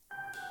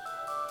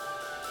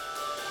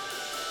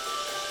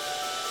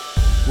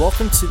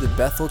Welcome to the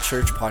Bethel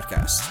Church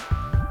Podcast.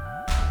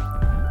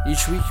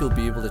 Each week you'll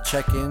be able to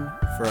check in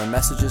for our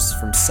messages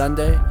from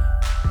Sunday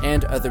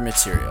and other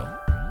material.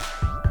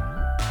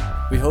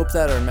 We hope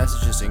that our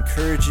messages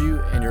encourage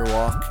you in your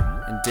walk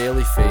in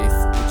daily faith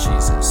with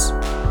Jesus.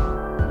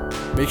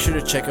 Make sure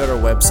to check out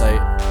our website,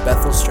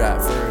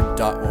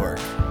 bethelstratford.org.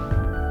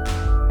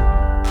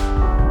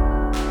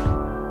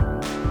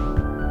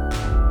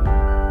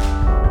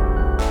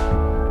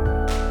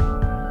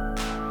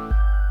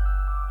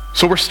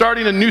 So we're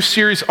starting a new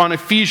series on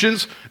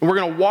Ephesians, and we're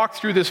going to walk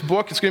through this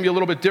book. It's going to be a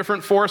little bit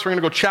different for us. We're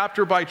going to go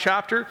chapter by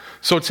chapter.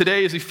 So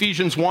today is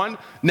Ephesians 1.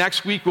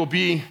 Next week will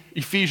be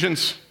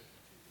Ephesians.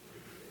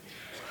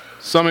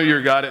 Some of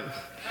you got it.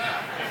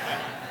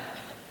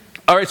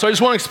 All right, so I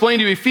just want to explain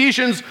to you,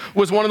 Ephesians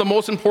was one of the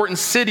most important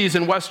cities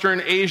in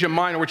Western Asia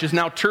Minor, which is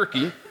now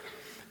Turkey.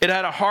 It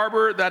had a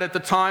harbor that at the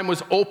time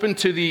was open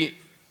to the,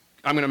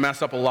 I'm going to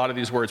mess up a lot of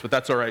these words, but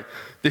that's all right.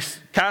 This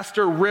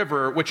Castor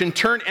River, which in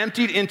turn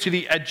emptied into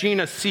the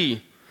Aegean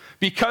Sea.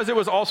 Because it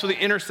was also the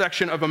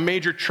intersection of a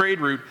major trade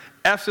route,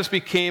 Ephesus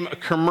became a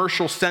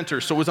commercial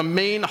center. So it was a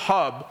main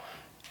hub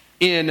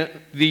in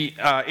the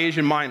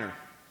Asia Minor.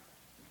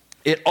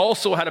 It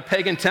also had a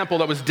pagan temple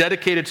that was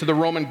dedicated to the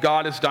Roman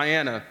goddess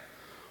Diana.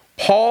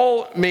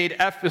 Paul made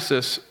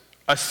Ephesus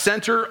a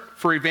center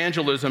for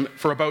evangelism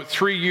for about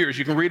 3 years.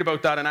 You can read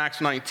about that in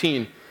Acts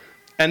 19.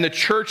 And the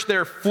church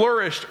there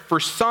flourished for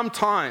some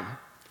time.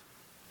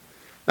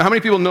 Now, how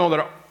many people know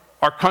that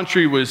our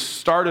country was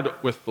started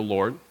with the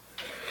Lord,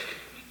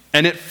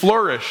 and it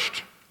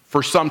flourished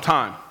for some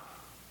time?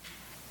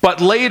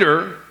 But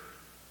later,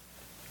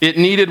 it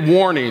needed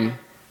warning,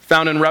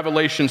 found in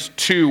Revelations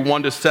 2,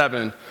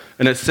 1-7,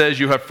 and it says,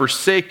 you have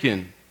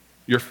forsaken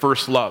your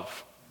first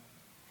love.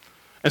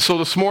 And so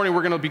this morning,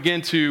 we're going to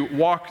begin to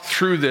walk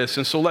through this,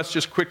 and so let's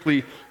just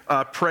quickly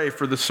pray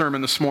for the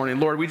sermon this morning.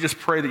 Lord, we just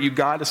pray that you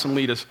guide us and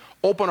lead us.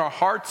 Open our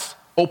hearts,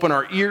 open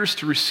our ears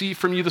to receive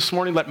from you this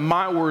morning. Let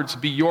my words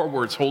be your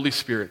words, Holy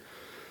Spirit.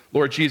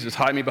 Lord Jesus,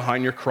 hide me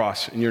behind your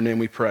cross. In your name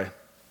we pray.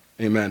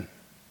 Amen.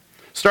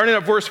 Starting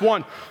at verse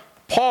 1,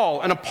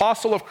 Paul, an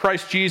apostle of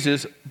Christ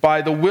Jesus,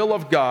 by the will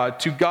of God,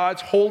 to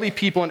God's holy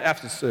people in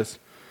Ephesus,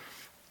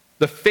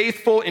 the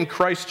faithful in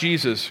Christ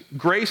Jesus,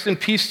 grace and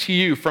peace to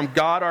you from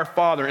God our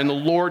Father and the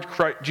Lord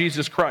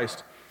Jesus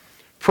Christ.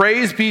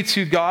 Praise be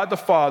to God the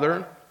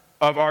Father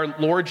of our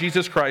Lord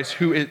Jesus Christ,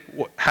 who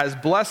has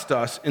blessed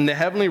us in the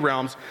heavenly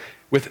realms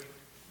with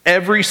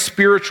every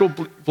spiritual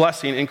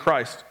blessing in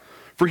Christ.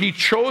 For he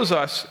chose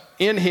us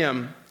in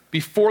him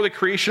before the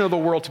creation of the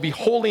world to be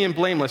holy and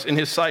blameless in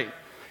his sight.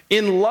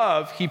 In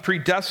love, he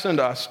predestined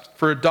us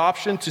for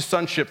adoption to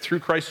sonship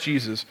through Christ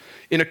Jesus,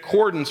 in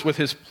accordance with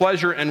his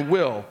pleasure and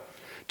will,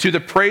 to the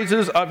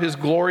praises of his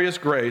glorious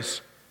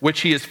grace,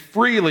 which he has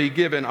freely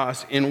given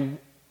us in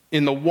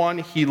the one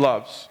he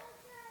loves.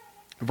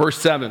 Verse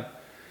 7,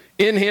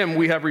 in him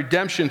we have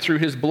redemption through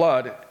his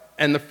blood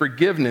and the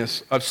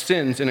forgiveness of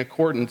sins in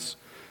accordance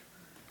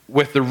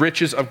with the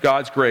riches of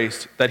God's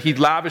grace that he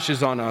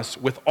lavishes on us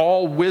with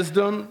all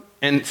wisdom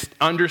and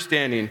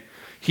understanding.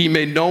 He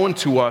made known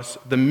to us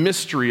the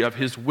mystery of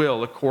his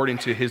will according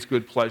to his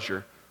good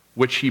pleasure,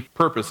 which he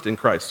purposed in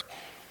Christ.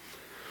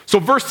 So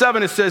verse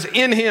 7, it says,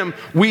 in him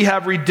we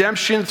have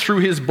redemption through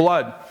his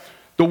blood.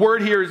 The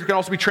word here can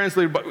also be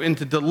translated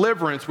into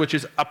deliverance, which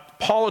is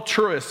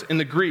apolotruos in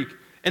the Greek,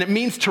 and it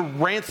means to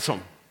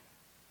ransom.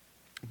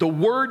 The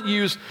word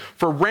used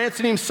for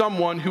ransoming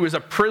someone who is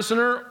a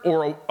prisoner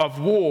or of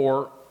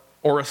war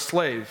or a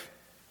slave.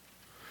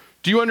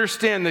 Do you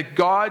understand that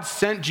God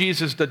sent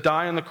Jesus to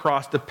die on the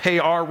cross to pay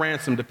our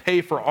ransom, to pay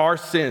for our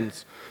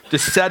sins, to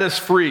set us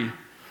free?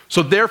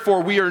 So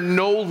therefore, we are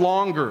no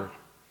longer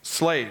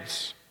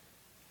slaves,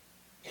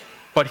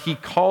 but he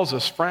calls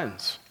us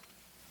friends.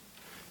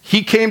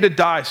 He came to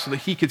die so that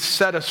he could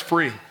set us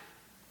free.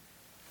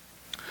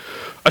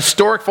 A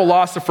Stoic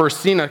philosopher,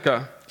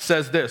 Seneca,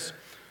 says this: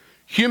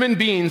 human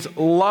beings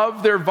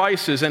love their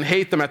vices and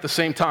hate them at the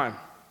same time.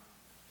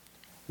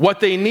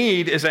 What they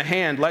need is a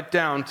hand let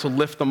down to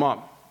lift them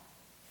up.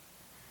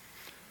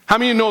 How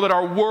many of you know that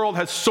our world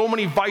has so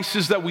many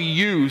vices that we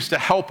use to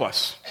help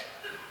us?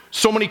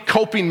 So many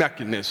coping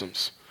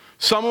mechanisms.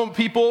 Some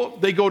people,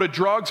 they go to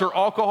drugs or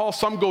alcohol.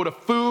 Some go to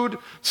food.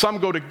 Some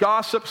go to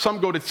gossip. Some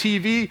go to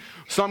TV.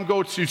 Some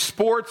go to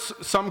sports.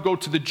 Some go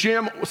to the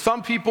gym.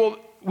 Some people,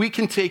 we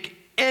can take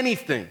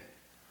anything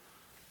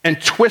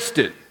and twist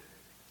it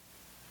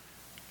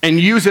and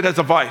use it as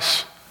a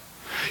vice.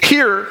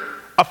 Here,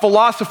 a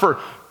philosopher,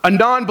 a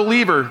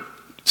non-believer,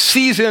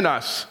 sees in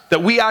us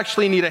that we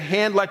actually need a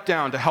hand let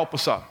down to help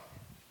us up.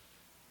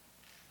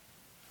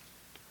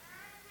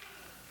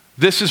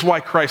 This is why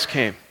Christ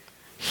came.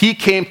 He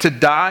came to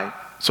die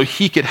so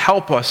he could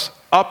help us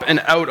up and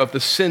out of the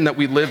sin that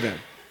we live in.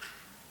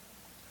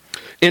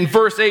 In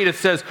verse 8 it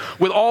says,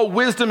 with all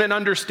wisdom and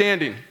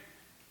understanding,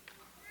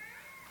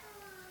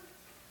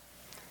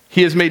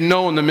 he has made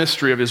known the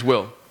mystery of his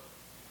will.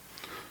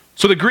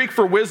 So the Greek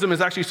for wisdom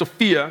is actually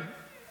Sophia,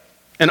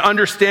 and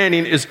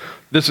understanding is,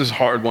 this is a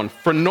hard one,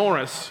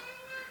 phronoros,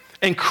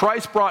 And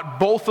Christ brought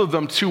both of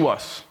them to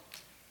us.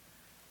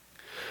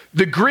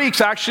 The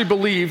Greeks actually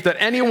believed that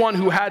anyone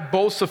who had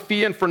both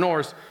Sophia and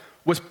Phronos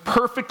was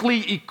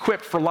perfectly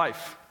equipped for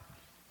life.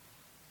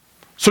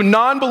 So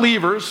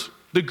non-believers,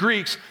 the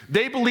Greeks,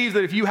 they believed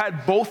that if you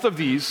had both of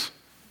these,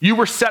 you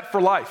were set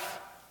for life.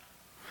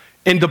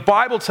 And the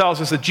Bible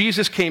tells us that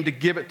Jesus came to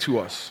give it to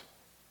us.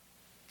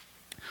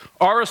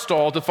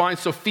 Aristotle defines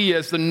Sophia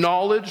as the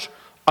knowledge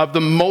of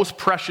the most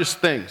precious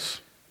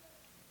things.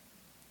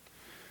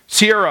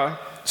 Cyril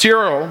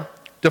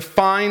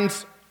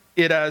defines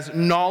it as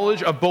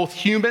knowledge of both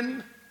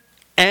human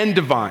and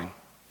divine.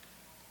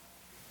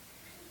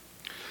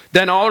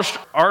 Then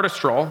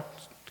Aristotle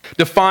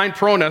defined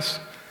Phronos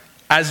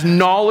as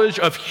knowledge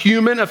of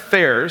human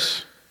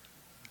affairs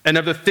and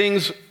of the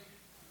things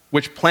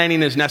which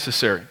planning is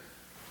necessary.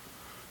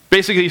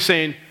 Basically, he's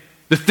saying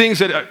the things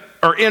that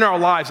are in our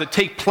lives that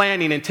take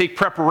planning and take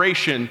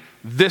preparation,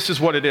 this is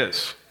what it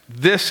is.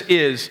 This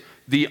is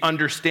the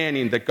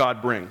understanding that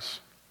God brings.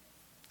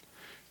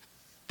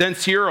 Then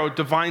Cyril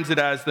defines it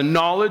as the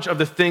knowledge of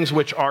the things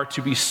which are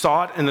to be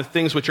sought and the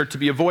things which are to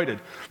be avoided.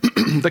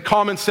 The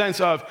common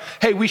sense of,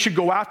 hey, we should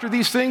go after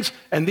these things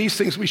and these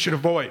things we should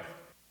avoid.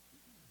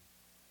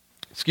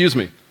 Excuse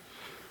me.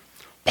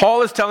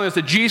 Paul is telling us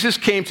that Jesus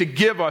came to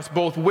give us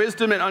both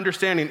wisdom and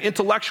understanding,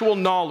 intellectual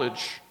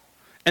knowledge,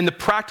 and the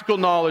practical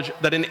knowledge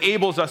that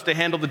enables us to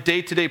handle the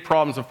day-to-day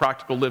problems of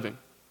practical living.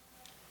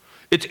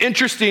 It's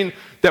interesting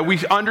that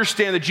we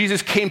understand that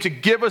Jesus came to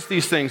give us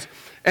these things.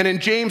 And in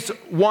James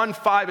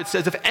 1:5, it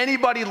says, if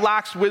anybody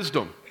lacks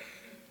wisdom,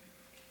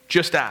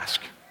 just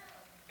ask,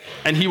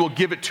 and he will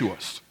give it to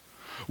us.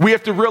 We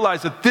have to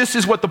realize that this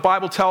is what the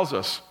Bible tells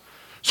us.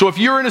 So if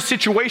you're in a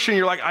situation,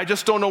 you're like, I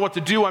just don't know what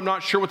to do, I'm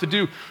not sure what to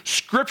do.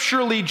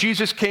 Scripturally,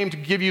 Jesus came to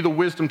give you the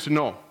wisdom to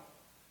know.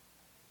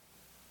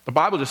 The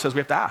Bible just says we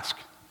have to ask.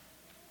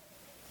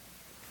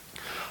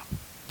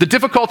 The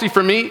difficulty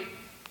for me,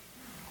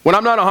 when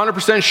I'm not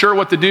 100% sure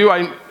what to do,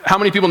 how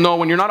many people know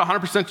when you're not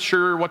 100%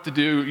 sure what to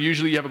do,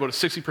 usually you have about a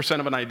 60%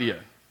 of an idea.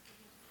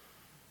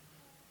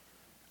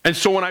 And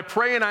so when I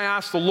pray and I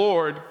ask the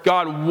Lord,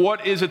 God,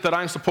 what is it that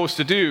I'm supposed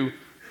to do?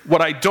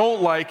 What I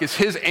don't like is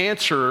his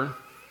answer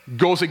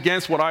goes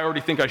against what I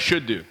already think I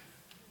should do.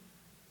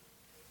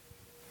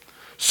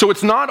 So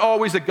it's not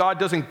always that God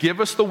doesn't give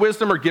us the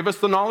wisdom or give us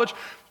the knowledge.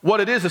 What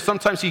it is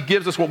sometimes he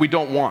gives us what we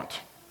don't want.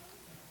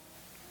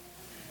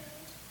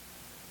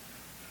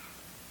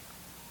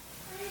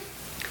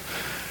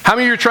 How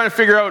many of you are trying to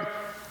figure out,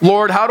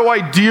 Lord, how do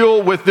I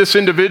deal with this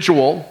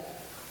individual?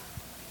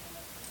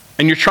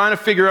 And you're trying to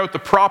figure out the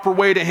proper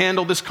way to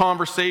handle this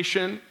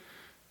conversation,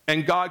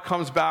 and God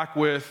comes back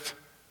with,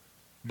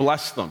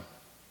 bless them.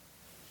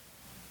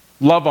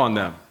 Love on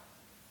them.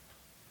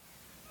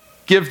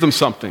 Give them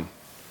something.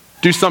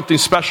 Do something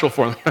special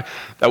for them.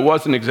 That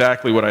wasn't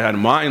exactly what I had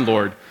in mind,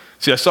 Lord.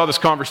 See, I saw this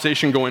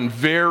conversation going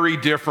very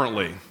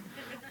differently.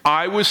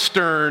 I was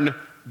stern.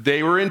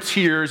 They were in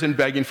tears and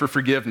begging for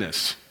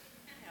forgiveness.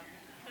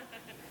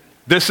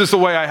 This is the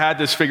way I had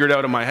this figured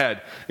out in my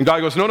head. And God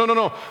goes,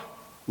 no.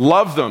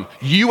 Love them.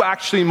 You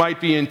actually might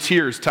be in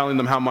tears telling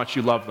them how much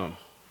you love them.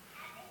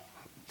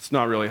 It's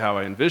not really how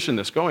I envisioned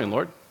this going,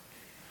 Lord.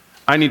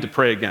 I need to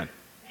pray again.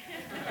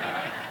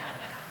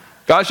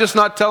 God's just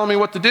not telling me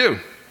what to do.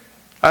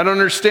 I don't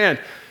understand.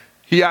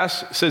 He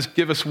says,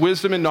 give us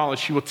wisdom and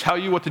knowledge. He will tell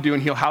you what to do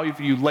and he'll help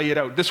you lay it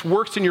out. This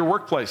works in your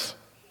workplace.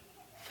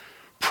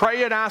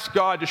 Pray and ask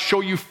God to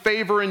show you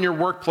favor in your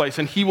workplace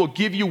and he will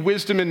give you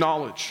wisdom and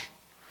knowledge.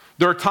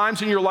 There are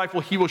times in your life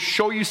where he will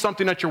show you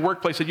something at your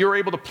workplace that you're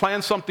able to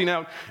plan something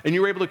out and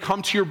you're able to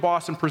come to your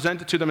boss and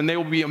present it to them and they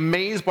will be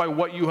amazed by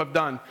what you have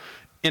done.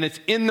 And it's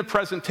in the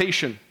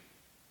presentation.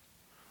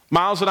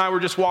 Miles and I were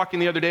just walking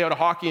the other day out of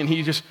hockey and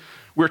we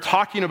were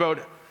talking about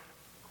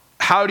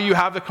how do you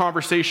have the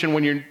conversation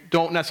when you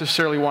don't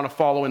necessarily want to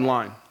follow in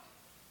line.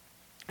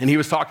 And he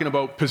was talking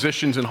about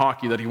positions in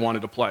hockey that he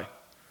wanted to play.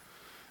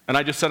 And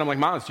I just said, I'm like,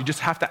 Miles, you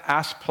just have to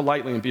ask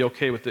politely and be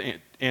okay with the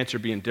answer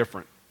being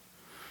different.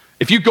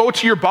 If you go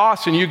to your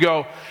boss and you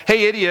go,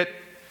 hey, idiot,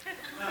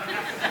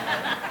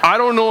 I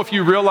don't know if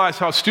you realize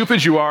how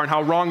stupid you are and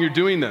how wrong you're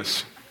doing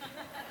this.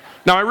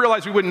 Now, I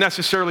realize we wouldn't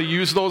necessarily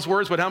use those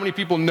words, but how many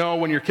people know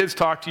when your kids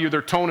talk to you,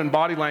 their tone and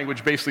body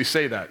language basically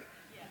say that?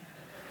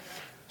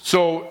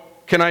 So,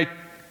 can I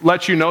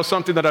let you know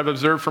something that I've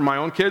observed from my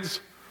own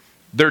kids?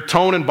 Their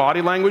tone and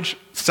body language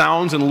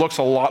sounds and looks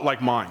a lot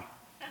like mine.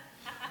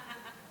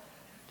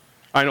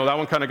 I know, that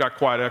one kind of got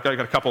quiet. I got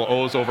a couple of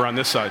O's over on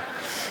this side.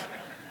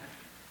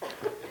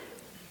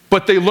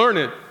 But they learn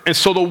it. And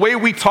so the way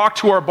we talk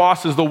to our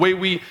bosses, the way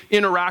we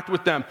interact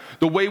with them,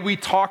 the way we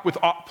talk with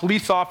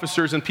police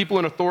officers and people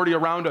in authority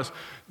around us,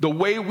 the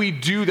way we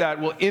do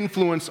that will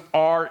influence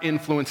our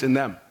influence in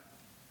them.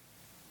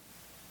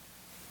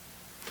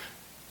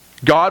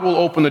 God will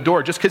open the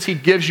door. Just because he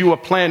gives you a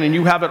plan and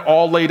you have it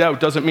all laid out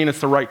doesn't mean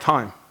it's the right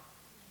time.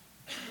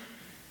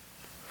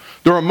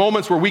 There are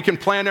moments where we can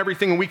plan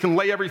everything and we can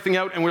lay everything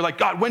out and we're like,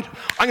 God,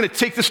 I'm going to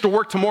take this to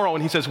work tomorrow.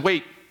 And he says,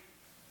 wait.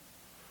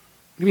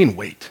 What do you mean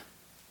wait?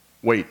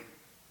 Wait.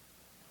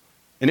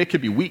 And it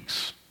could be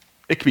weeks.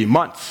 It could be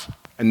months.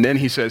 And then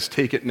he says,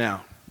 take it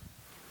now.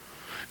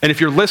 And if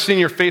you're listening,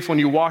 you're faithful, and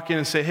you walk in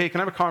and say, hey, can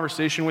I have a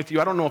conversation with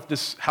you? I don't know if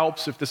this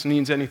helps, if this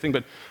means anything,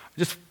 but I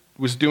just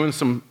was doing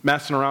some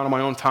messing around on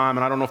my own time,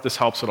 and I don't know if this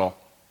helps at all.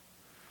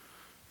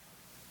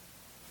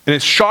 And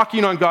it's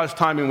shocking on God's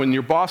timing when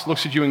your boss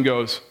looks at you and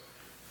goes,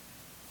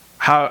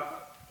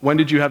 when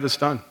did you have this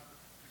done?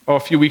 Oh, a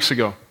few weeks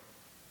ago.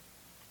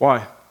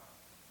 Why?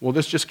 Well,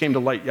 this just came to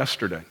light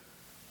yesterday.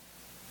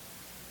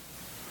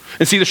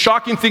 And see, the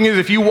shocking thing is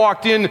if you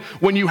walked in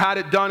when you had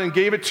it done and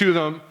gave it to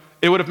them,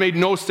 it would have made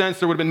no sense.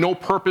 There would have been no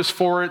purpose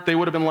for it. They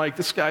would have been like,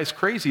 this guy's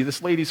crazy.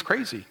 This lady's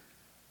crazy.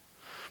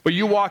 But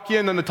you walk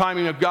in on the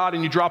timing of God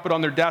and you drop it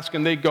on their desk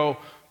and they go,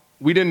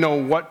 we didn't know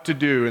what to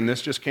do and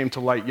this just came to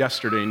light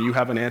yesterday and you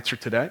have an answer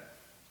today?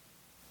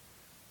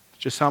 It's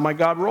just how my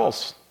God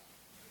rolls.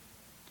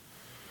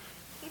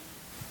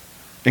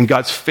 And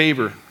God's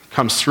favor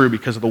comes through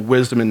because of the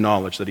wisdom and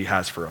knowledge that he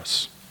has for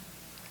us.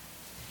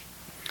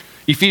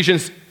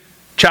 Ephesians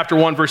chapter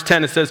 1, verse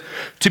 10, it says,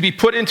 to be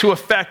put into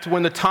effect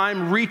when the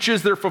time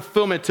reaches their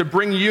fulfillment, to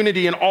bring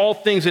unity in all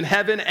things in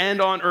heaven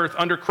and on earth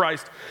under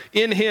Christ.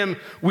 In him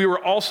we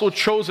were also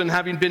chosen,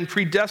 having been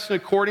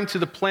predestined according to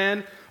the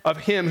plan of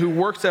him who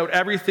works out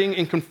everything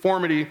in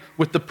conformity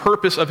with the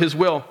purpose of his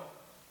will,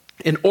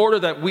 in order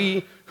that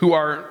we who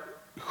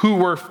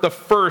were the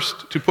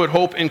first to put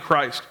hope in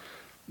Christ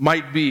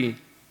might be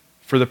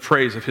for the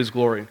praise of his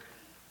glory.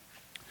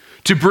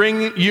 To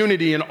bring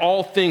unity in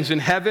all things in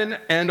heaven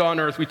and on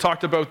earth. We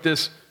talked about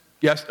this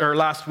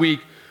last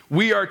week.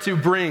 We are to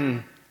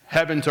bring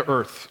heaven to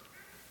earth.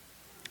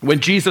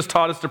 When Jesus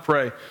taught us to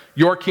pray,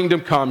 your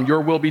kingdom come,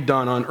 your will be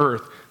done on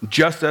earth,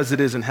 just as it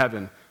is in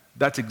heaven.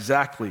 That's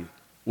exactly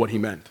what he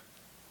meant.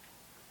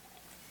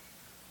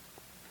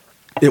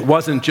 It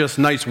wasn't just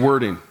nice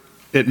wording.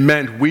 It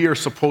meant we are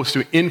supposed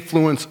to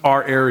influence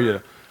our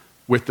area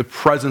with the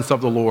presence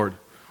of the Lord.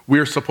 We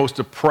are supposed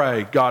to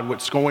pray, God,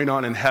 what's going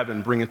on in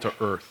heaven, bring it to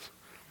earth.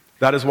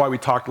 That is why we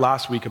talked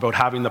last week about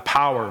having the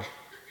power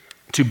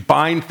to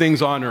bind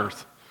things on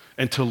earth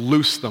and to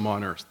loose them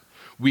on earth.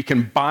 We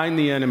can bind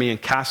the enemy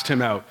and cast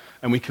him out,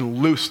 and we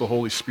can loose the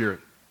Holy Spirit,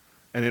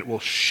 and it will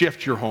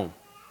shift your home.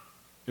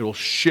 It will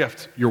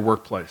shift your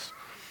workplace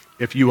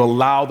if you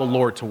allow the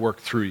Lord to work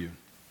through you.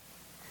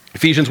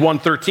 Ephesians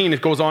 1:13,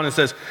 it goes on and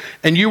says,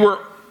 and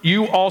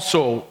you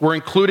also were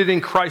included in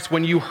Christ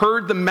when you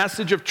heard the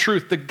message of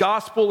truth, the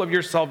gospel of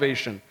your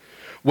salvation.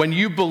 When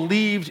you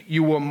believed,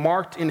 you were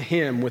marked in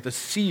him with a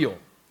seal,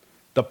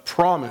 the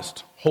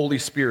promised Holy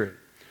Spirit,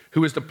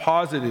 who is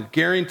deposited,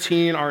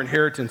 guaranteeing our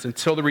inheritance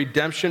until the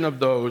redemption of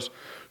those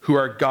who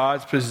are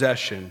God's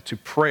possession, to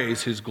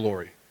praise his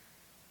glory.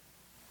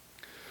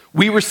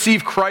 We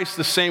receive Christ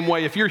the same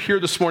way. If you're here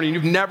this morning and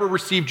you've never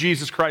received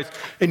Jesus Christ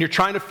and you're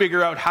trying to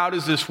figure out how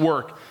does this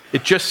work,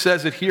 it just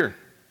says it here.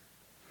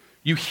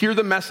 You hear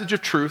the message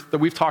of truth that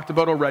we've talked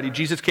about already.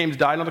 Jesus came to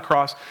die on the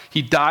cross.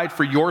 He died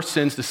for your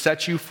sins to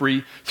set you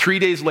free. 3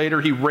 days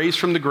later, he raised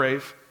from the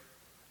grave,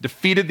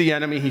 defeated the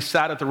enemy. He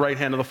sat at the right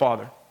hand of the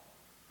Father.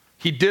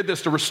 He did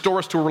this to restore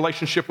us to a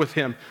relationship with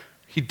him.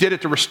 He did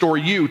it to restore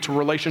you to a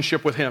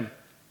relationship with him.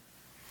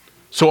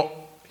 So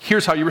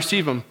here's how you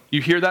receive him.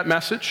 You hear that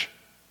message,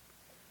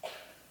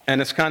 and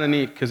it's kind of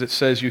neat because it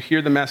says you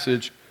hear the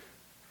message,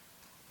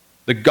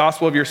 the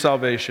gospel of your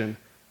salvation.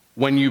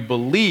 When you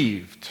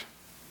believed,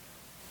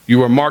 you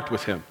were marked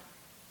with him.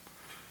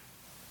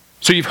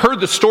 So you've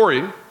heard the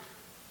story.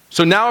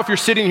 So now if you're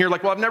sitting here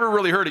like, well, I've never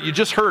really heard it. You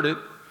just heard it.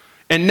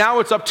 And now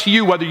it's up to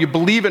you whether you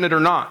believe in it or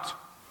not.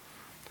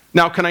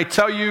 Now, can I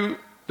tell you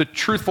the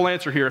truthful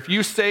answer here? If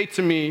you say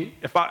to me,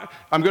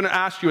 I'm going to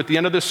ask you at the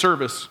end of this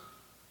service,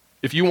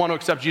 if you want to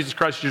accept Jesus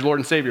Christ as your Lord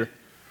and Savior.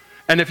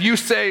 And if you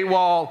say,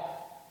 well,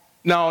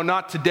 no,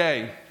 not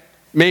today,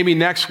 maybe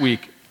next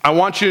week, I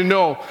want you to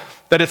know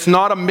that it's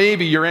not a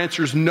maybe. Your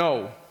answer is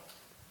no.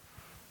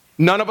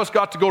 None of us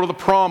got to go to the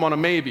prom on a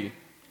maybe.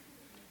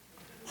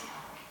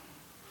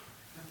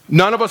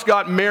 None of us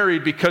got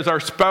married because our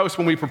spouse,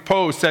 when we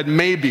proposed, said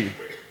maybe.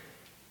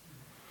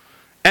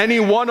 Any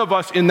one of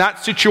us in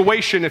that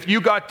situation, if you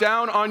got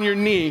down on your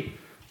knee,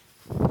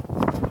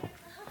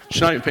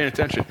 she's not even paying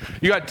attention.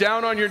 You got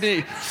down on your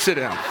knee, sit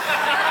down.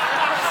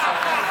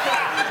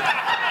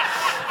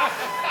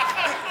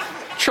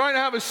 Trying to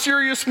have a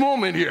serious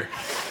moment here.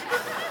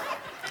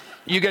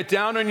 You get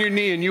down on your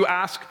knee and you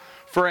ask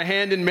for a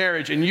hand in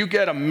marriage, and you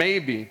get a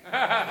maybe.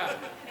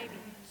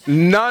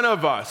 None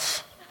of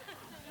us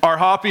are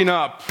hopping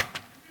up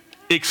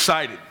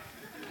excited.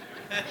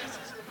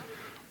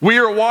 We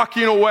are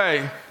walking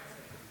away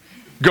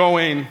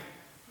going,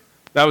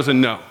 that was a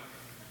no.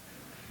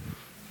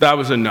 That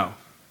was a no.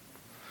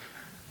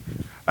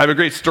 I have a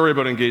great story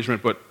about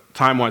engagement, but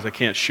time-wise I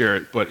can't share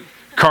it, but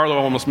Carlo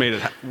almost made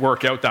it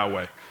work out that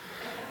way.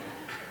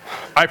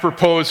 I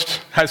proposed,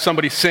 had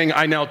somebody sing,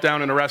 I knelt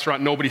down in a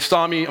restaurant, nobody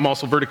saw me. I'm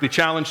also vertically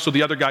challenged, so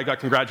the other guy got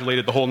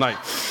congratulated the whole night.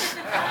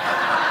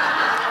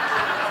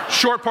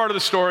 Short part of the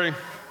story,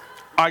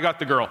 I got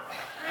the girl.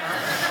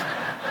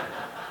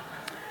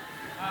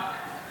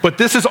 But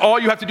this is all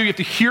you have to do. You have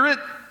to hear it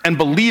and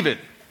believe it.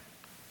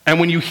 And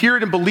when you hear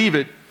it and believe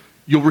it,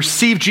 you'll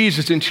receive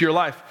Jesus into your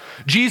life.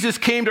 Jesus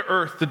came to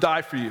earth to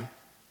die for you.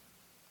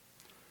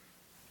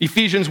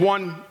 Ephesians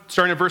 1,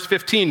 starting at verse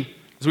 15,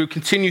 as we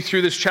continue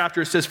through this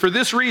chapter, it says, "For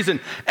this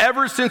reason,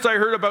 ever since I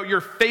heard about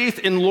your faith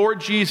in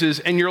Lord Jesus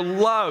and your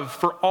love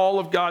for all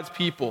of God's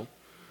people."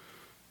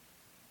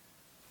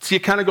 See, it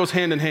kind of goes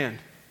hand in hand.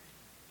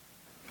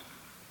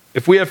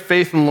 If we have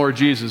faith in Lord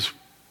Jesus,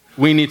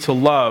 we need to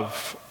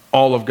love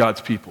all of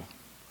God's people.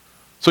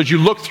 So as you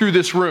look through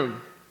this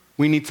room,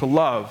 we need to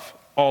love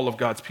all of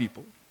God's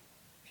people.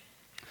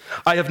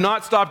 "I have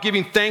not stopped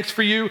giving thanks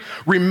for you,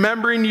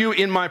 remembering you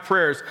in my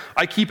prayers.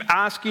 I keep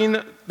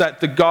asking that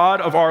the God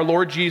of our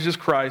Lord Jesus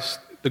Christ,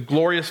 the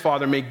glorious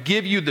Father, may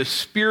give you the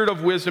spirit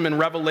of wisdom and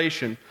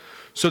revelation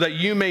so that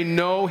you may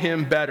know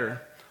him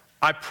better.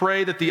 I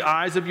pray that the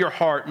eyes of your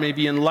heart may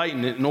be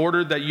enlightened in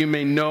order that you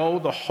may know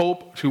the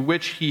hope to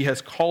which he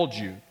has called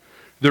you,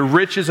 the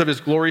riches of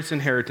his glorious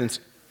inheritance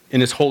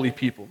in his holy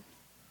people."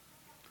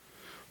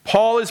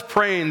 Paul is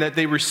praying that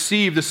they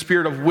receive the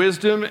spirit of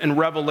wisdom and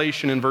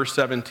revelation in verse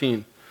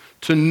 17,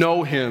 to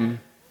know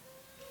him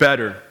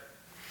better.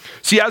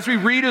 See, as we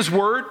read his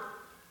word,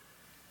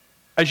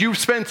 as you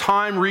spend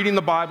time reading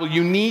the Bible,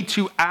 you need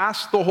to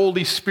ask the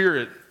Holy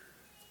Spirit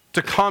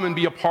to come and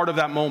be a part of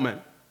that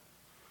moment.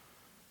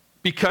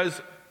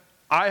 Because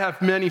I have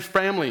many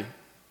family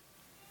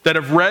that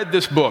have read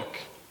this book,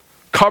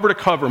 cover to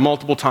cover,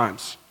 multiple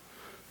times,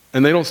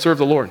 and they don't serve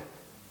the Lord.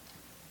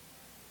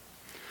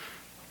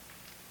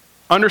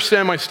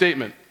 Understand my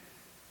statement.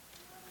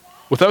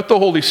 Without the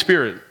Holy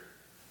Spirit,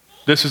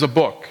 this is a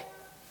book.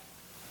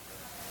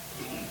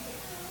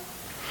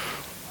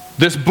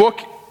 This book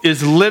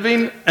is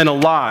living and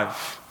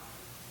alive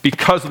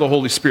because of the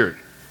Holy Spirit.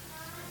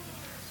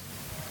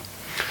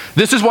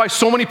 This is why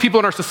so many people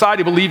in our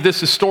society believe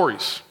this is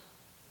stories.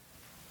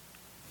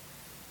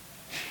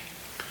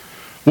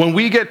 When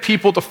we get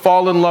people to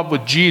fall in love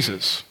with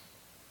Jesus,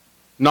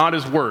 not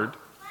his word,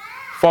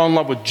 fall in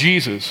love with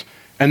Jesus,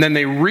 and then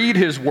they read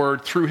his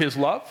word through his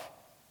love,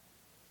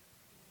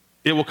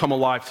 it will come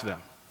alive to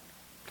them.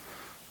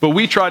 But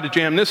we try to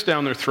jam this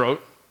down their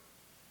throat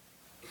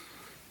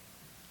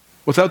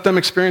without them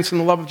experiencing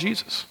the love of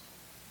Jesus.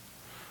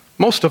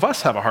 Most of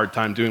us have a hard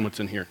time doing what's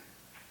in here.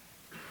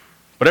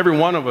 But every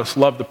one of us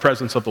love the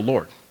presence of the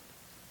Lord.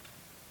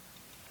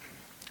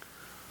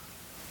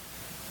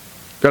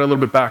 Got a little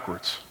bit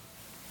backwards.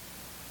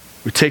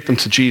 We take them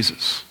to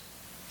Jesus.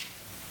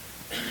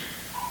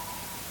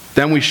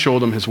 Then we show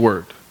them his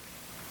word.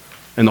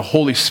 And the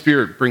Holy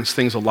Spirit brings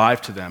things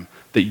alive to them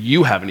that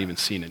you haven't even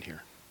seen in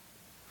here.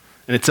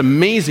 And it's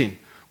amazing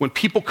when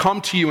people come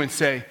to you and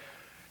say,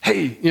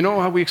 "Hey, you know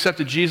how we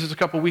accepted Jesus a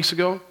couple weeks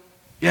ago?"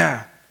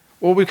 "Yeah.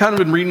 Well, we've kind of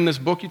been reading this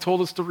book you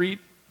told us to read.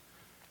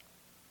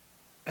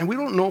 And we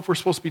don't know if we're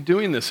supposed to be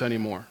doing this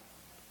anymore."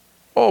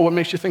 "Oh, what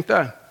makes you think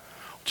that?"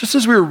 "Just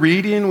as we were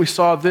reading, we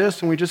saw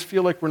this, and we just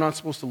feel like we're not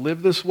supposed to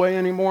live this way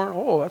anymore."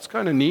 "Oh, that's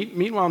kind of neat."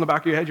 Meanwhile, in the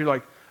back of your head, you're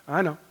like,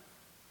 "I know."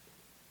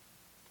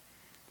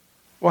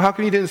 "Well, how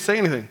come you didn't say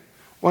anything?"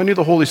 "Well, I knew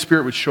the Holy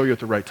Spirit would show you at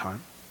the right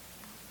time.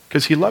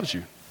 Because he loves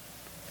you.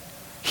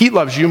 He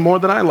loves you more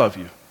than I love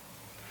you.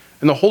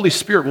 And the Holy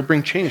Spirit will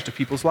bring change to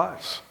people's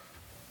lives."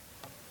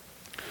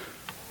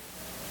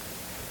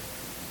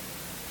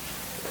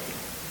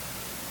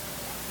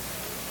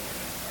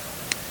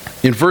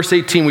 In verse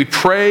 18, we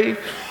pray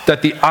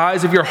that the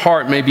eyes of your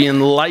heart may be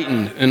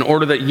enlightened in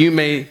order that you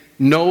may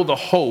know the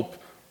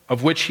hope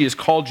of which he has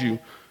called you.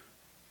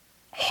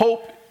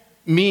 Hope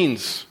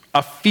means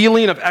a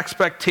feeling of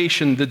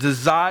expectation, the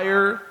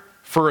desire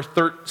for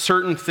a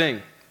certain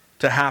thing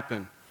to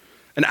happen.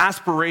 An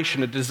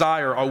aspiration, a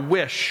desire, a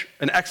wish,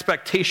 an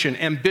expectation,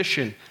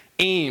 ambition,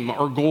 aim,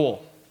 or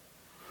goal.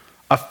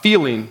 A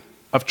feeling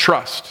of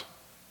trust.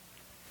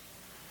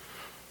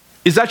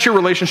 Is that your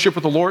relationship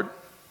with the Lord?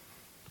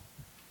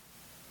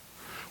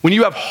 When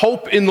you have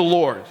hope in the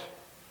Lord,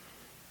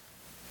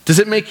 does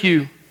it make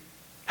you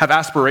have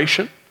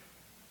aspiration?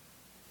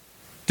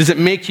 Does it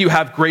make you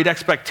have great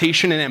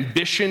expectation and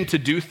ambition to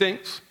do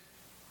things?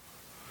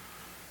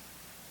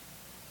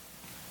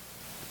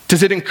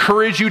 Does it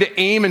encourage you to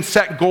aim and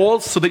set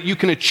goals so that you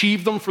can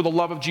achieve them for the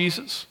love of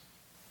Jesus?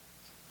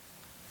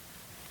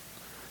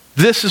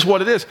 This is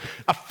what it is.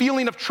 A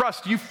feeling of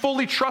trust. You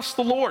fully trust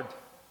the Lord.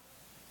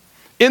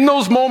 In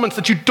those moments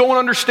that you don't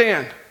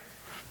understand,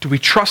 do we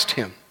trust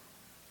him?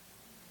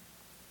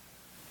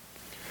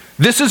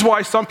 This is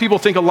why some people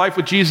think a life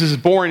with Jesus is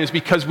boring, is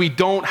because we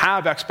don't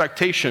have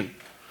expectation.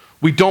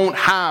 We don't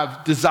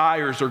have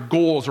desires or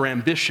goals or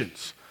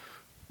ambitions.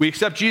 We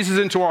accept Jesus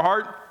into our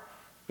heart,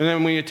 and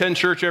then we attend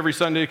church every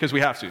Sunday because we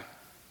have to.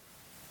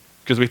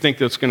 Because we think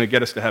that's going to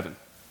get us to heaven.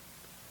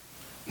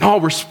 No,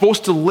 we're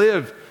supposed to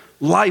live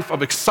life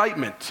of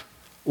excitement,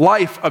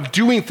 life of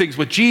doing things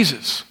with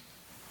Jesus,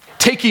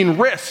 taking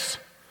risks,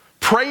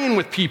 praying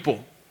with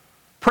people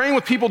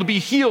to be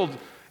healed,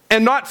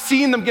 and not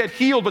seeing them get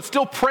healed, but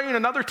still praying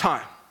another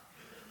time.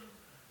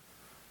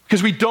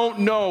 Because we don't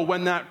know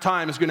when that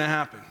time is going to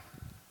happen.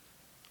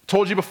 I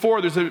told you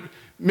before, there's a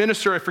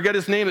minister, I forget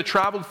his name, that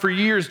traveled for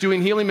years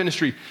doing healing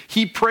ministry.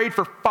 He prayed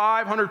for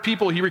 500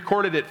 people. He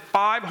recorded it,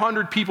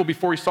 500 people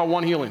before he saw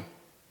one healing.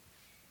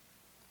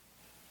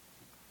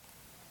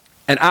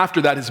 And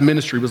after that, his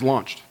ministry was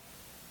launched.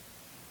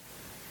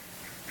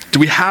 Do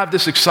we have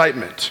this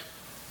excitement?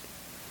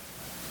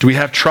 Do we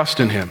have trust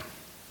in him?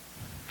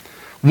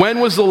 When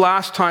was the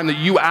last time that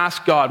you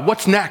asked God,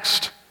 what's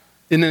next,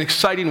 in an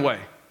exciting way?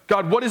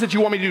 God, what is it you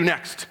want me to do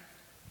next?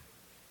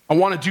 I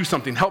want to do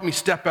something. Help me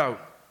step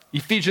out.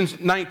 Ephesians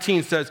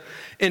 19 says,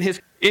 in his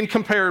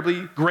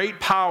incomparably great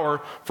power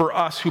for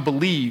us who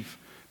believe,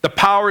 the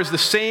power is the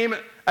same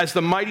as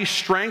the mighty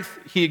strength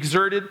he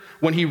exerted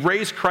when he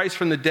raised Christ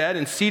from the dead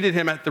and seated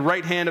him at the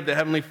right hand of the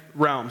heavenly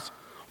realms,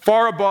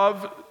 far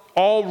above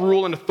all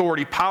rule and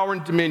authority, power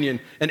and dominion,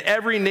 and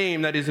every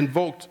name that is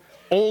invoked,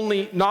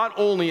 not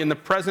only in the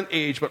present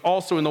age, but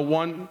also in the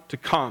one to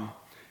come.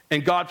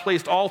 And God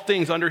placed all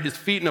things under his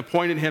feet and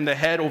appointed him the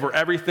head over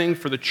everything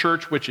for the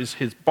church, which is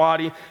his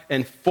body,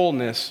 and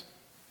fullness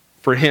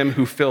for him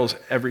who fills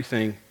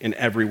everything in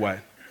every way.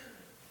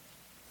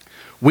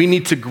 We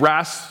need to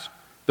grasp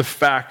the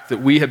fact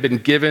that we have been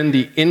given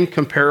the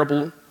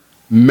incomparable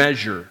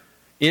measure,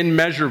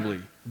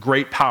 immeasurably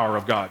great power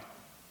of God.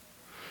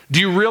 Do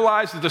you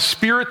realize that the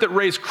Spirit that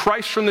raised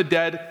Christ from the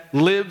dead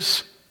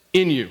lives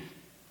in you?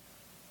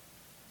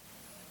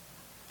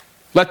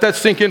 Let that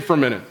sink in for a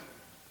minute.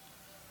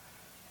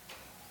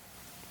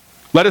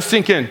 Let it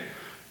sink in.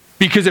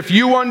 Because if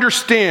you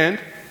understand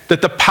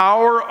that the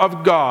power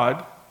of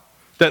God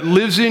that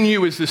lives in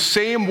you is the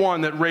same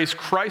one that raised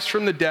Christ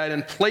from the dead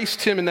and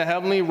placed him in the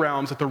heavenly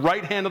realms at the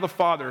right hand of the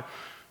Father,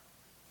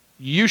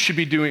 you should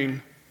be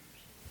doing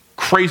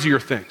crazier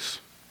things.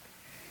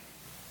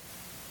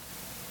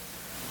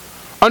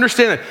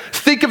 Understand that.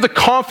 Think of the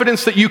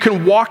confidence that you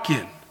can walk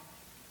in,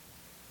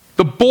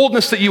 the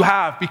boldness that you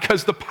have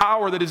because the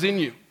power that is in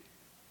you.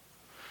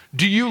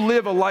 Do you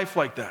live a life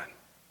like that?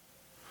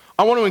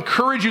 I want to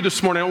encourage you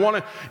this morning. I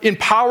want to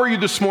empower you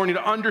this morning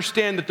to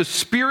understand that the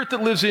Spirit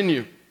that lives in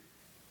you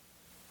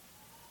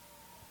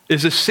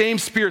is the same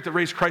Spirit that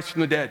raised Christ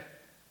from the dead.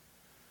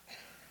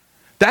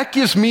 That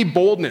gives me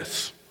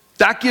boldness.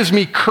 That gives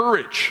me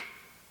courage.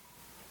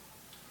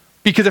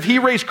 Because if he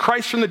raised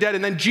Christ from the dead,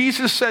 and then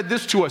Jesus said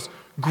this to us,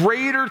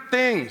 greater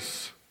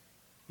things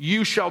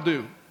you shall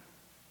do.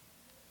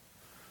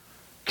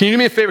 Can you do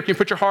me a favor? Can you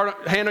put your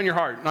hand on your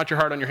heart, not your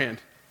heart on your hand?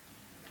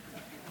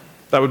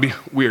 That would be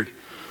weird.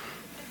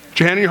 Put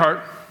your hand on your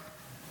heart.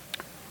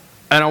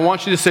 And I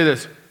want you to say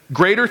this.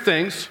 Greater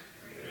things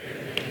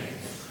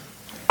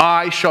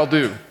I shall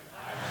do.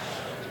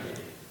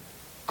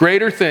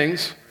 Greater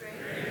things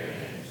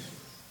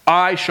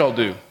I shall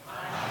do.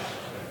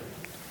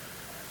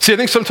 See, I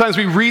think sometimes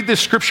we read this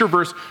scripture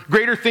verse,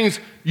 greater things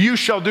you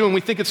shall do, and we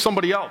think it's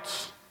somebody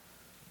else.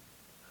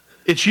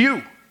 It's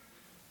you.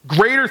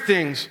 Greater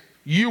things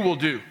you will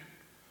do.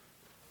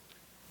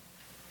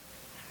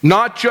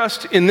 Not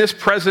just in this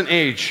present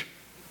age,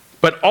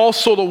 but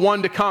also the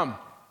one to come.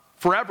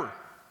 Forever.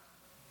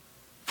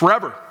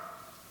 Forever.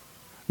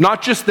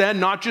 Not just then,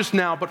 not just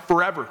now, but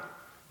forever.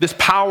 This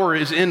power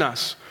is in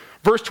us.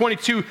 Verse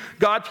 22,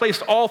 God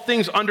placed all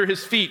things under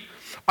his feet.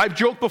 I've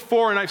joked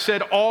before and I've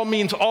said all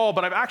means all,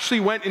 but I've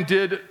actually went to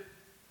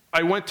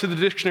the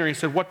dictionary and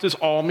said, what does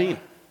all mean?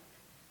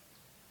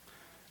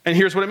 And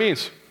here's what it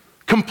means.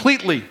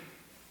 Completely.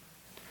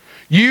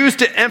 Used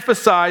to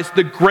emphasize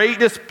the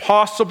greatest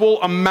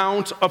possible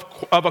amount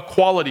of a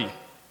quality.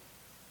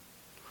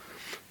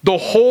 The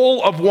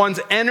whole of one's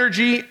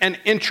energy and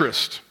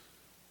interest.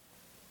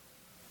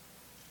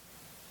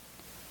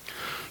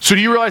 So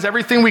do you realize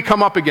everything we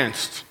come up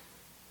against,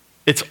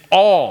 it's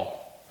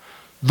all,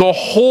 the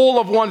whole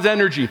of one's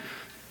energy,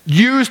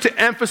 used to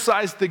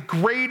emphasize the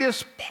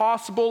greatest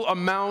possible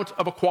amount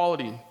of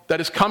equality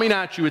that is coming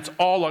at you, it's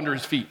all under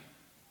his feet.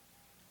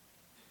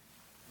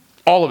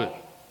 All of it.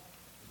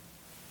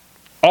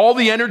 All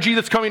the energy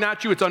that's coming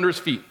at you, it's under his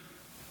feet.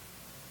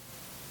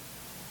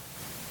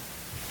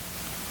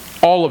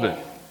 All of it.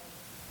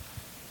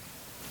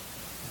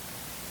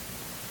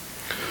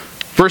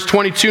 Verse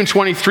 22 and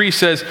 23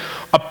 says,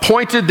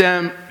 appointed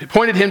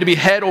him to be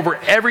head over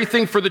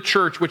everything for the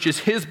church, which is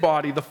his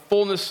body, the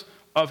fullness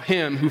of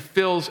him who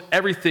fills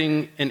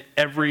everything in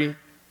every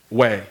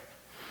way.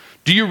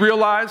 Do you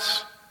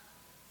realize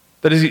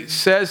that as he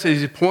says,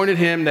 he's appointed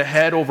him the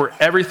head over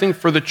everything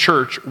for the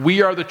church?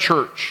 We are the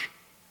church.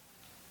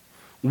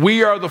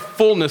 We are the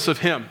fullness of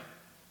him.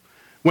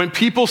 When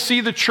people see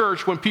the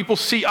church, when people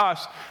see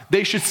us,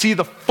 they should see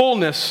the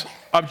fullness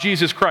of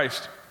Jesus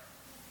Christ.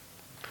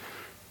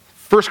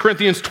 1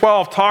 Corinthians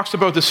 12 talks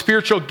about the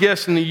spiritual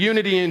gifts and the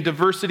unity and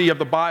diversity of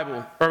the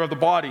Bible, or of the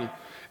body.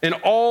 And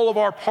all of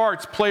our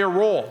parts play a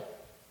role.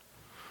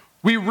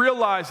 We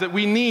realize that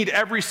we need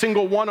every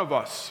single one of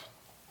us.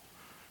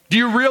 Do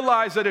you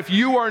realize that if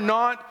you are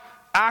not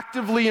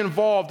actively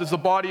involved as the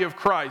body of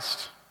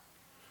Christ,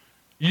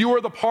 you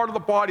are the part of the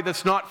body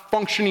that's not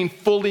functioning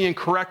fully and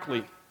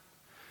correctly?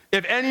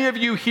 If any of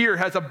you here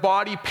has a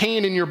body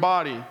pain in your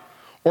body,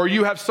 or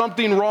you have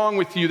something wrong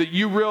with you that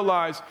you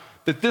realize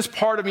that this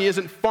part of me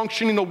isn't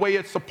functioning the way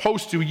it's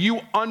supposed to,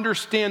 you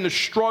understand the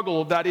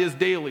struggle that is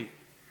daily.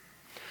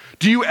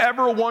 Do you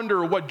ever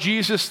wonder what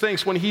Jesus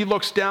thinks when he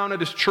looks down at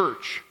his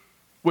church,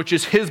 which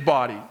is his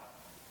body?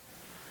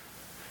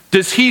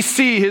 Does he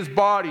see his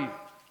body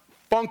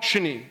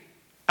functioning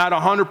at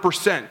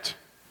 100%?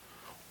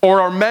 Or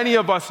are many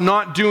of us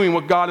not doing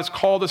what God has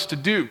called us to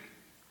do?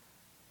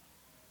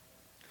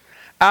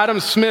 Adam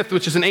Smith,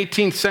 which is an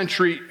 18th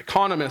century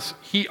economist,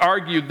 he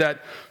argued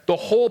that the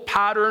whole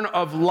pattern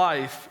of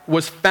life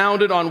was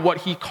founded on what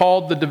he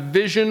called the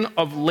division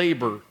of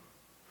labor.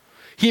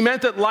 He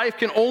meant that life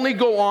can only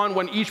go on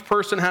when each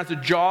person has a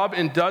job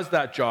and does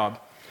that job,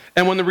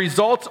 and when the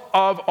results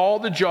of all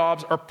the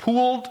jobs are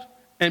pooled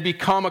and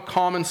become a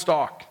common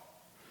stock.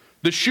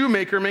 The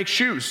shoemaker makes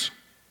shoes,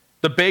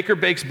 the baker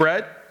bakes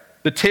bread,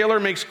 the tailor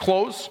makes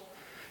clothes,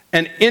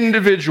 and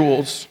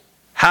individuals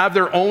have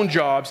their own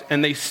jobs,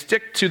 and they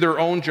stick to their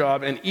own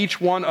job, and each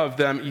one of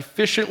them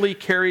efficiently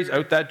carries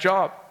out that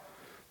job.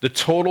 The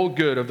total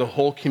good of the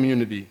whole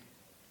community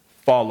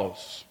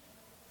follows.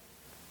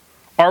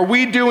 Are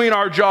we doing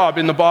our job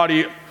in the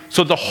body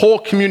so the whole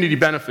community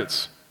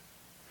benefits?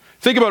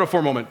 Think about it for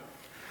a moment.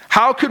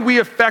 How could we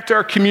affect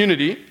our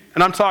community,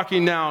 and I'm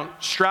talking now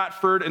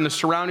Stratford and the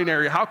surrounding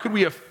area, how could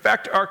we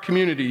affect our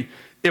community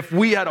if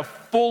we had a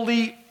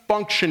fully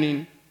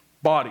functioning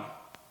body?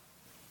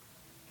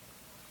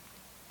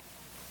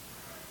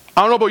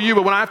 I don't know about you,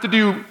 but when I have to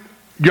do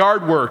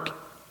yard work,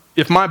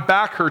 if my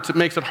back hurts, it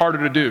makes it harder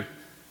to do.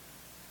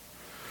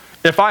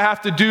 If I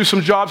have to do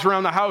some jobs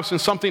around the house and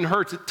something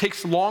hurts, it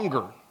takes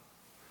longer.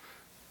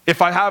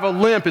 If I have a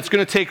limp, it's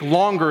going to take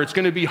longer. It's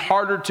going to be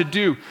harder to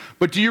do.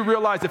 But do you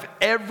realize if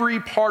every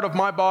part of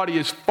my body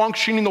is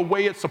functioning the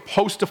way it's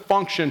supposed to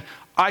function,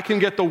 I can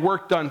get the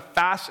work done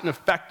fast and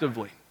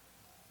effectively?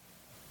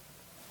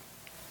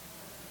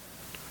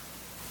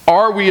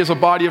 Are we as a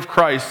body of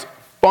Christ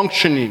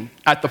functioning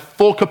at the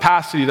full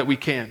capacity that we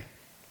can?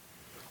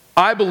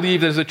 I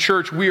believe that as a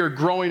church, we are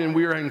growing and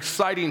we are in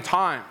exciting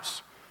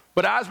times.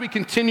 But as we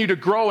continue to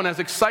grow and as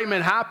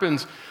excitement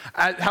happens,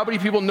 how many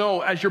people know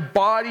as your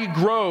body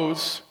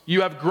grows,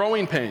 you have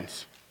growing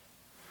pains?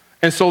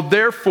 And so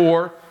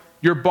therefore,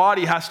 your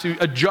body has to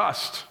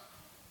adjust.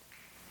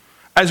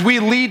 As we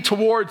lead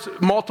towards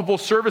multiple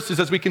services,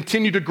 as we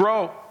continue to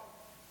grow,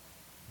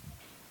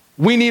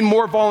 we need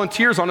more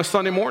volunteers on a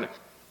Sunday morning.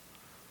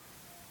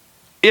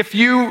 If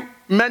you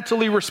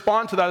mentally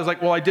respond to that as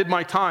like, well, I did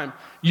my time,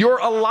 you're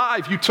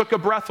alive. You took a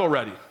breath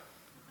already.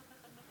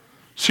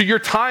 So your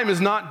time is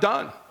not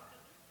done.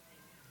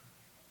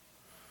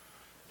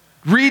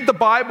 Read the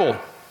Bible.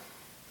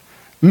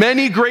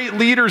 Many great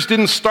leaders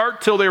didn't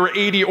start till they were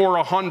 80 or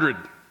 100.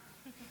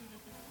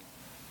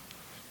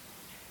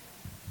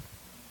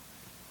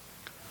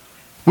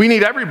 We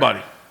need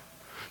everybody.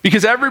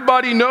 Because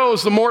everybody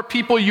knows the more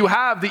people you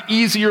have, the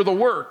easier the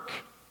work.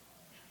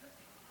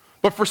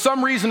 But for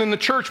some reason in the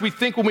church, we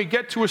think when we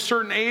get to a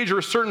certain age or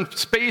a certain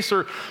space,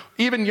 or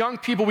even young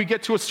people, we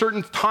get to a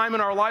certain time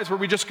in our lives where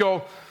we just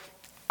go,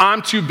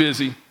 I'm too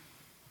busy.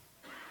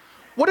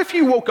 What if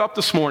you woke up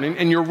this morning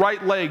and your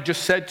right leg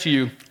just said to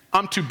you,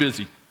 I'm too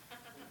busy?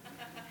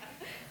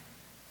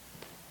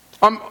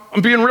 I'm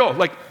being real.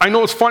 Like, I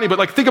know it's funny, but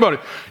like, think about it.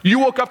 You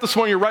woke up this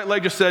morning, your right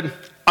leg just said,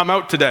 I'm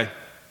out today.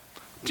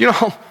 Do you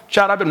know,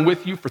 Chad, I've been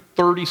with you for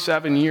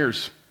 37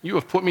 years. You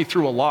have put me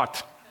through a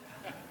lot.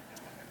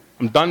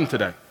 I'm done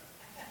today.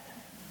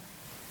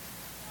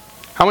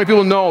 How many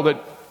people know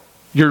that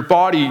your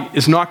body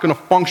is not going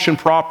to function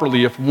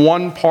properly if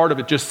one part of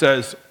it just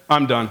says,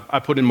 I'm done, I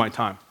put in my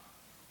time?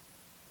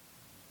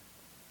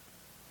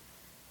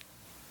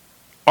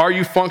 Are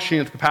you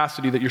functioning at the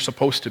capacity that you're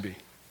supposed to be?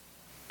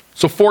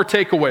 So 4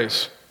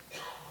 takeaways.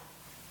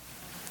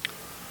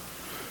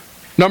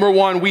 Number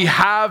 1, we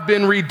have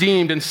been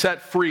redeemed and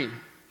set free.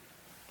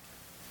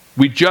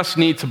 We just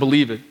need to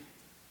believe it.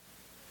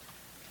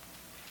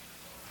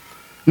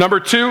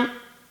 Number 2,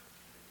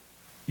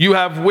 you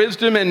have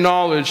wisdom and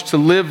knowledge to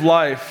live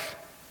life.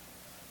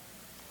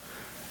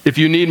 If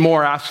you need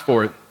more, ask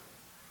for it.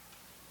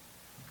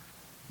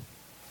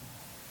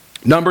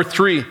 Number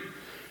 3,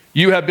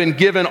 you have been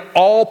given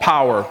all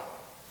power.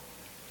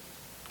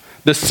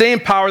 The same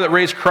power that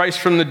raised Christ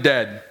from the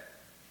dead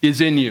is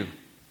in you.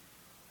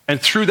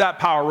 And through that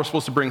power, we're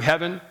supposed to bring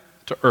heaven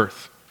to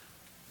earth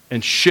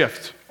and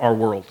shift our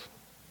world.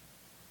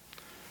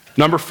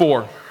 Number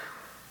 4,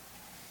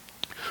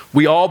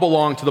 we all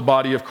belong to the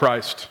body of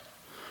Christ.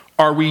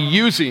 Are we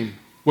using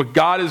what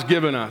God has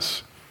given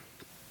us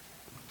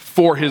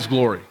for His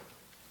glory?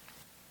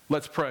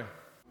 Let's pray.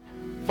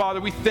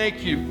 Father, we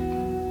thank you.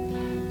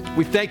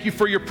 We thank you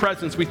for your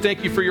presence. We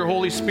thank you for your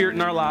Holy Spirit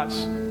in our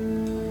lives.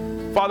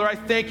 Father, I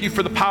thank you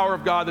for the power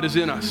of God that is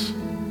in us.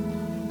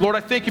 Lord, I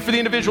thank you for the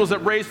individuals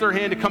that raised their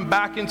hand to come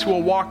back into a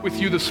walk with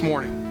you this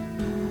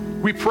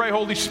morning. We pray,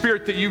 Holy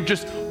Spirit, that you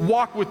just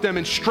walk with them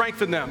and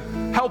strengthen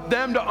them. Help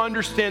them to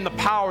understand the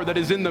power that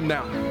is in them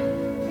now.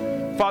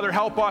 Father,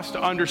 help us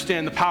to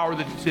understand the power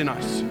that is in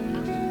us.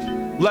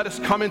 Let us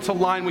come into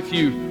line with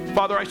you.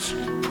 Father, I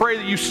pray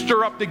that you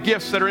stir up the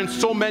gifts that are in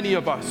so many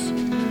of us.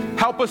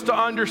 Help us to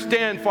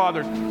understand,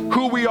 Father,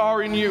 who we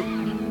are in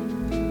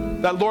you.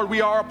 That, Lord, we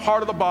are a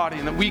part of the body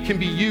and that we can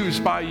be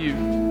used by you.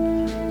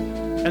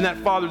 And that,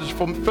 Father, there's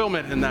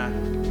fulfillment in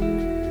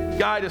that.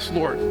 Guide us,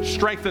 Lord.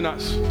 Strengthen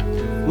us.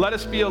 Let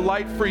us be a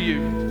light for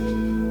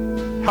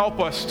you. Help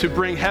us to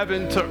bring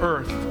heaven to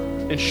earth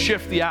and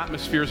shift the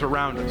atmospheres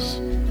around us.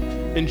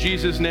 In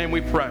Jesus' name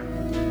we pray.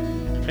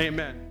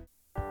 Amen.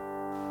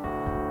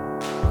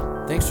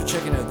 Thanks for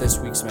checking out this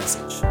week's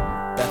message,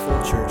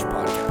 Bethel Church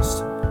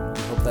Podcast.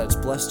 We hope that it's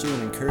blessed you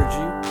and encouraged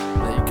you,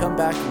 and that you come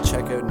back and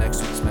check out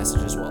next week's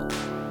message as well.